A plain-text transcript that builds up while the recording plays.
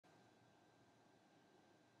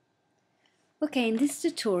Okay, in this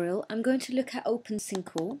tutorial I'm going to look at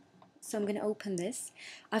Sankore. So I'm going to open this.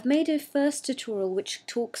 I've made a first tutorial which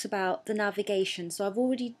talks about the navigation. So I've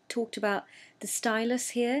already talked about the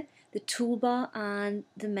stylus here, the toolbar and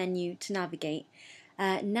the menu to navigate.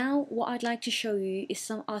 Now what I'd like to show you is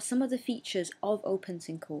some of the features of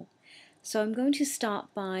Sankore. So I'm going to start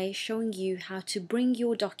by showing you how to bring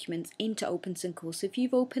your documents into Sankore. So if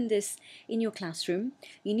you've opened this in your classroom,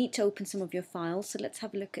 you need to open some of your files. So let's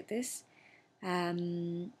have a look at this.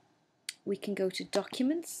 We can go to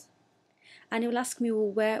documents and it will ask me,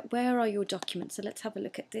 well, where are your documents? So let's have a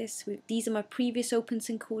look at this. These are my previous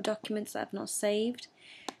Sankore documents that I've not saved.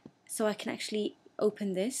 So I can actually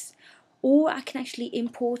open this, or I can actually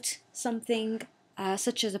import something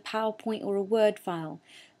such as a PowerPoint or a Word file.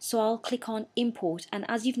 So I'll click on import, and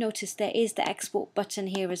as you've noticed there is the export button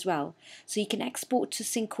here as well. So you can export to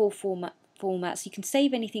Sankore format, so you can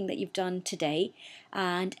save anything that you've done today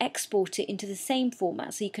and export it into the same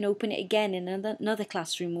format, so you can open it again in another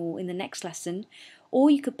classroom or in the next lesson, or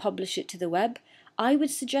you could publish it to the web. I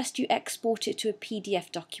would suggest you export it to a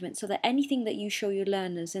PDF document so that anything that you show your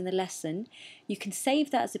learners in the lesson, you can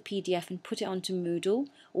save that as a PDF and put it onto Moodle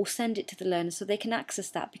or send it to the learners so they can access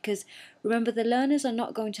that, because remember, the learners are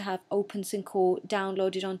not going to have Sankore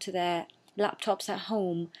downloaded onto their laptops at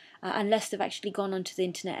home unless they've actually gone onto the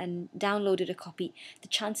internet and downloaded a copy. The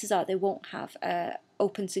chances are they won't have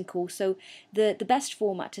Sankore, so the best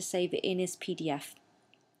format to save it in is PDF.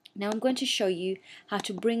 Now I'm going to show you how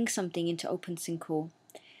to bring something into Sankore.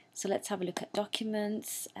 So let's have a look at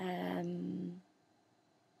documents.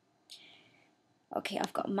 Okay,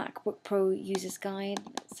 I've got MacBook Pro User's Guide.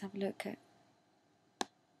 Let's have a look at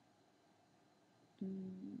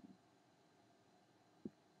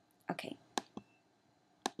okay.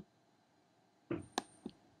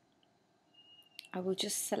 I will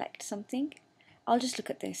just select something. I'll just look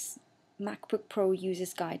at this MacBook Pro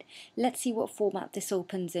User's Guide. Let's see what format this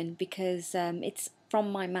opens in, because it's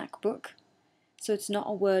from my MacBook, so it's not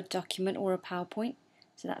a Word document or a PowerPoint.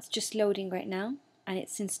 So that's just loading right now, and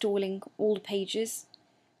it's installing all the pages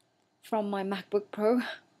from my MacBook Pro.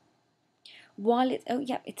 While it's, oh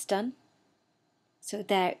yeah, it's done. So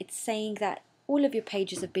there, it's saying that all of your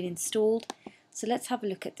pages have been installed. So let's have a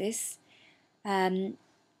look at this.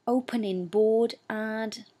 Open in board,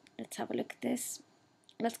 and let's have a look at this.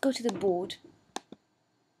 Let's go to the board.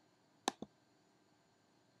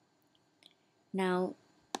 Now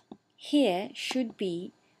here should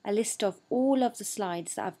be a list of all of the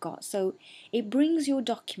slides that I've got. So it brings your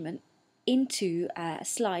document into a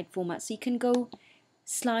slide format, so you can go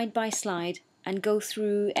slide by slide and go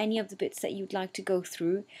through any of the bits that you'd like to go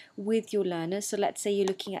through with your learners. So let's say you're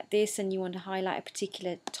looking at this and you want to highlight a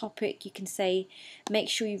particular topic, you can say make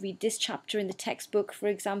sure you read this chapter in the textbook, for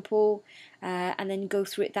example, and then go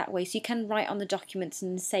through it that way. So you can write on the documents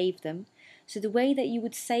and save them. So the way that you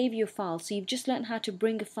would save your file, so you've just learned how to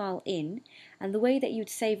bring a file in, and the way that you would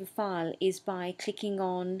save a file is by clicking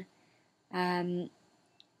on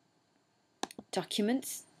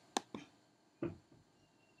documents,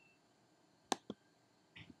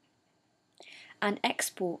 and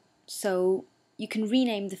export. So you can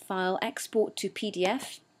rename the file export to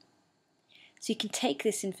PDF. So you can take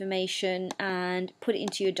this information and put it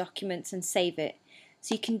into your documents and save it.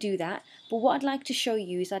 So you can do that. But what I'd like to show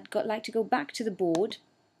you is like to go back to the board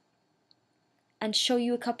and show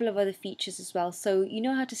you a couple of other features as well. So you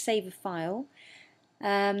know how to save a file.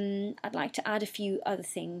 I'd like to add a few other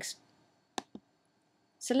things.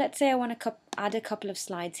 So let's say I want to add a couple of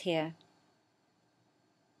slides here.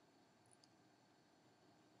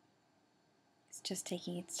 Just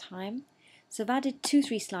taking its time. So I've added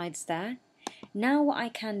 2-3 slides there. Now what I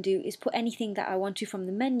can do is put anything that I want to from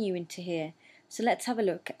the menu into here. So let's have a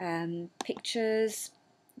look. Pictures,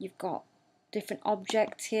 you've got different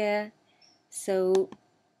objects here. So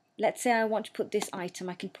let's say I want to put this item,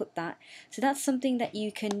 I can put that. So that's something that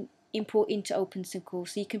you can import into Sankore.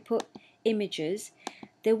 So you can put images.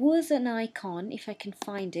 There was an icon, if I can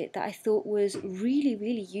find it, that I thought was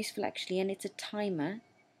really useful actually, and it's a timer.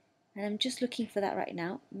 And I'm just looking for that right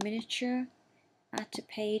now. Miniature, add to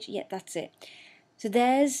page, yeah, that's it. So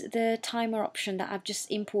there's the timer option that I've just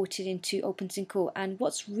imported into Sankore. And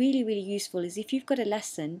what's really useful is if you've got a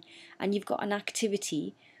lesson and you've got an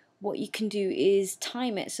activity, what you can do is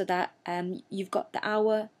time it so that you've got the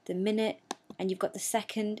hour, the minute, and you've got the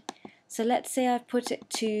second. So let's say I've put it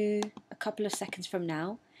to a couple of seconds from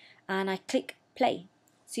now, and I click play.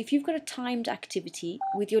 So if you've got a timed activity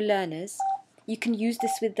with your learners, you can use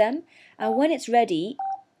this with them, and when it's ready,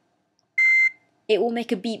 it will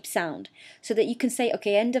make a beep sound so that you can say,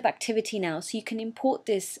 okay, end of activity now. So you can import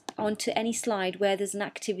this onto any slide where there's an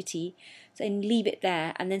activity and leave it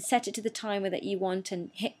there, and then set it to the timer that you want and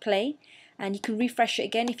hit play. And you can refresh it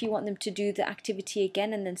again if you want them to do the activity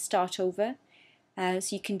again and then start over. So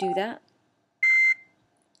you can do that.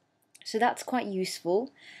 So that's quite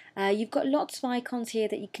useful. You've got lots of icons here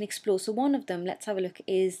that you can explore. So one of them, let's have a look,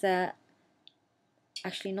 is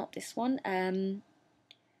actually not this one.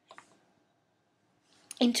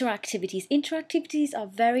 Interactivities. Interactivities are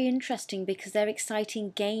very interesting because they're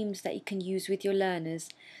exciting games that you can use with your learners.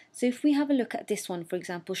 So if we have a look at this one, for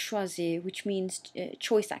example, choisir, which means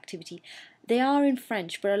choice activity. They are in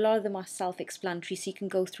French, but a lot of them are self-explanatory, so you can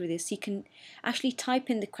go through this. You can actually type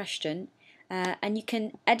in the question and you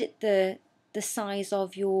can edit the size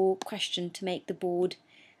of your question to make the board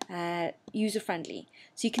user-friendly.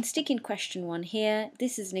 So you can stick in question 1 here.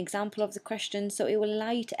 This is an example of the question, so it will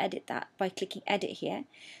allow you to edit that by clicking edit here.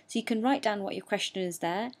 So you can write down what your question is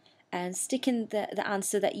there and stick in the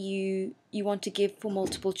answer that you want to give for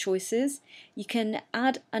multiple choices. You can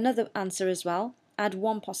add another answer as well, add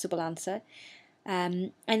one possible answer,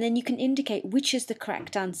 and then you can indicate which is the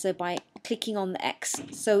correct answer by clicking on the X.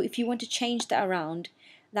 So if you want to change that around,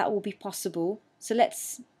 that will be possible. So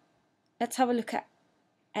let's have a look at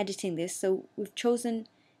editing this. So we've chosen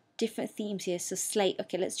different themes here. So slate,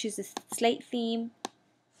 okay, let's choose the slate theme.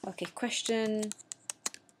 Okay, question.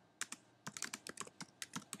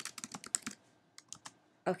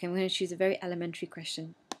 Okay, I'm going to choose a very elementary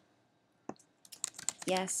question.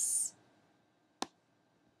 Yes.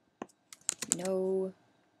 No.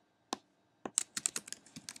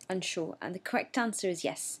 Unsure. And the correct answer is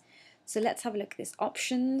yes. So let's have a look at this.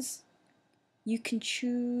 Options. You can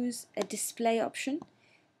choose a display option.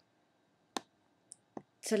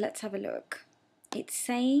 So let's have a look. It's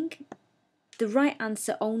saying the right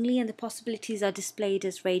answer only, and the possibilities are displayed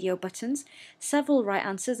as radio buttons. Several right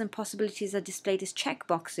answers and possibilities are displayed as check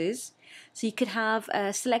boxes. So you could have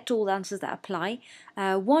select all the answers that apply.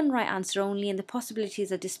 One right answer only, and the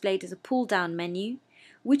possibilities are displayed as a pull down menu,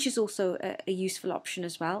 which is also a useful option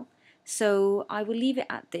as well. So I will leave it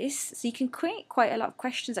at this. So you can create quite a lot of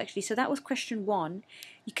questions actually. So that was question 1.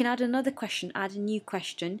 You can add another question, add a new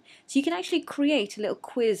question. So you can actually create a little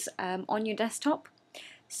quiz on your desktop.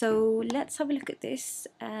 So let's have a look at this.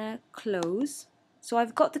 Close. So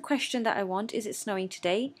I've got the question that I want. Is it snowing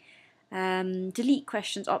today? Delete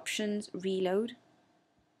questions, options, reload.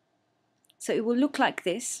 So it will look like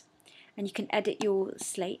this, and you can edit your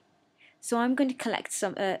slate. So I'm going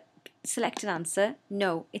to select an answer.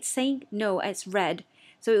 No, it's saying no, it's red.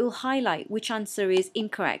 So it will highlight which answer is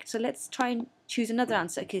incorrect. So let's try and choose another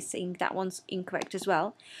answer because it's saying that one's incorrect as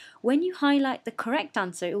well. When you highlight the correct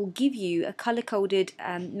answer, it will give you a color-coded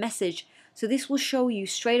message. So this will show you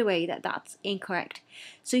straight away that that's incorrect.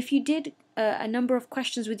 So if you did a number of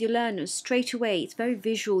questions with your learners, straight away it's very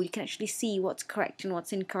visual. You can actually see what's correct and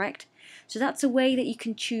what's incorrect. So that's a way that you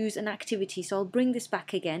can choose an activity. So I'll bring this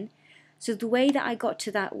back again. So the way that I got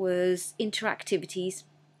to that was interactivities,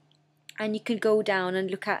 and you can go down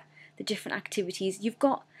and look at the different activities. You've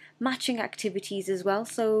got matching activities as well,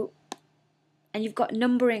 and you've got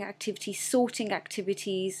numbering activities, sorting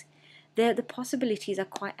activities. The possibilities are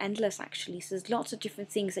quite endless actually, so there's lots of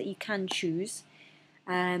different things that you can choose.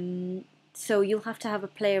 So you'll have to have a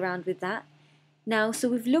play around with that. Now, so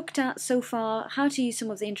we've looked at so far how to use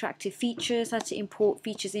some of the interactive features, how to import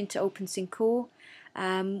features into Sankore.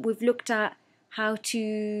 We've looked at how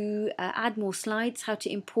to add more slides, how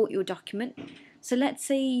to import your document. So let's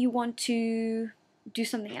say you want to do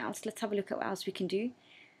something else. Let's have a look at what else we can do.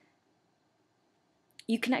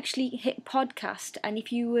 You can actually hit podcast, and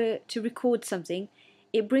if you were to record something,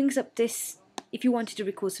 it brings up this, if you wanted to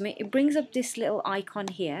record something, it brings up this little icon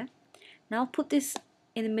here. Now I'll put this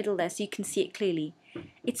in the middle there so you can see it clearly.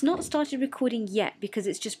 It's not started recording yet because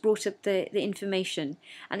it's just brought up the information,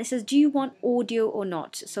 and it says do you want audio or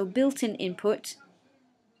not. So built-in input,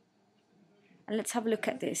 and let's have a look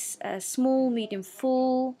at this. Small, medium,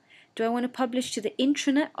 full. Do I want to publish to the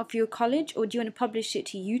intranet of your college, or do you want to publish it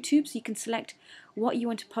to YouTube? So you can select what you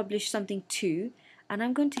want to publish something to, and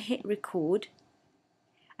I'm going to hit record,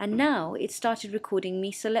 and now it started recording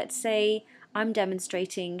me. So let's say I'm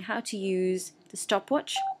demonstrating how to use the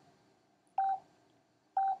stopwatch.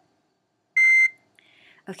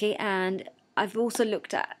 Okay, and I've also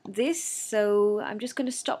looked at this, so I'm just going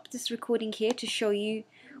to stop this recording here to show you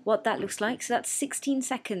what that looks like. So that's 16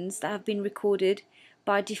 seconds that have been recorded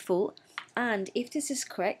by default. And if this is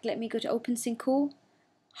correct, let me go to Sankore,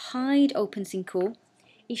 hide Sankore.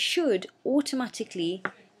 It should automatically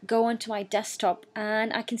go onto my desktop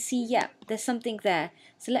and I can see, yeah, there's something there.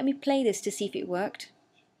 So let me play this to see if it worked.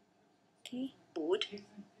 Okay.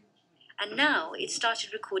 And now it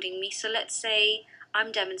started recording me. So let's say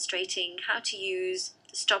I'm demonstrating how to use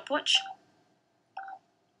the stopwatch.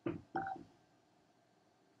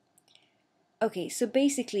 Okay, so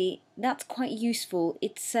basically that's quite useful.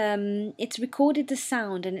 It's recorded the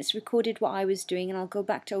sound and it's recorded what I was doing, and I'll go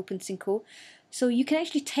back to Sankore. So you can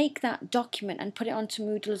actually take that document and put it onto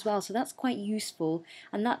Moodle as well. So that's quite useful,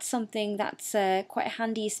 and that's something that's quite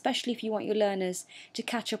handy, especially if you want your learners to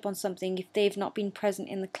catch up on something if they've not been present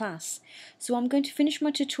in the class. So I'm going to finish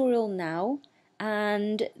my tutorial now,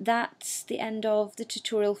 and that's the end of the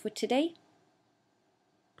tutorial for today.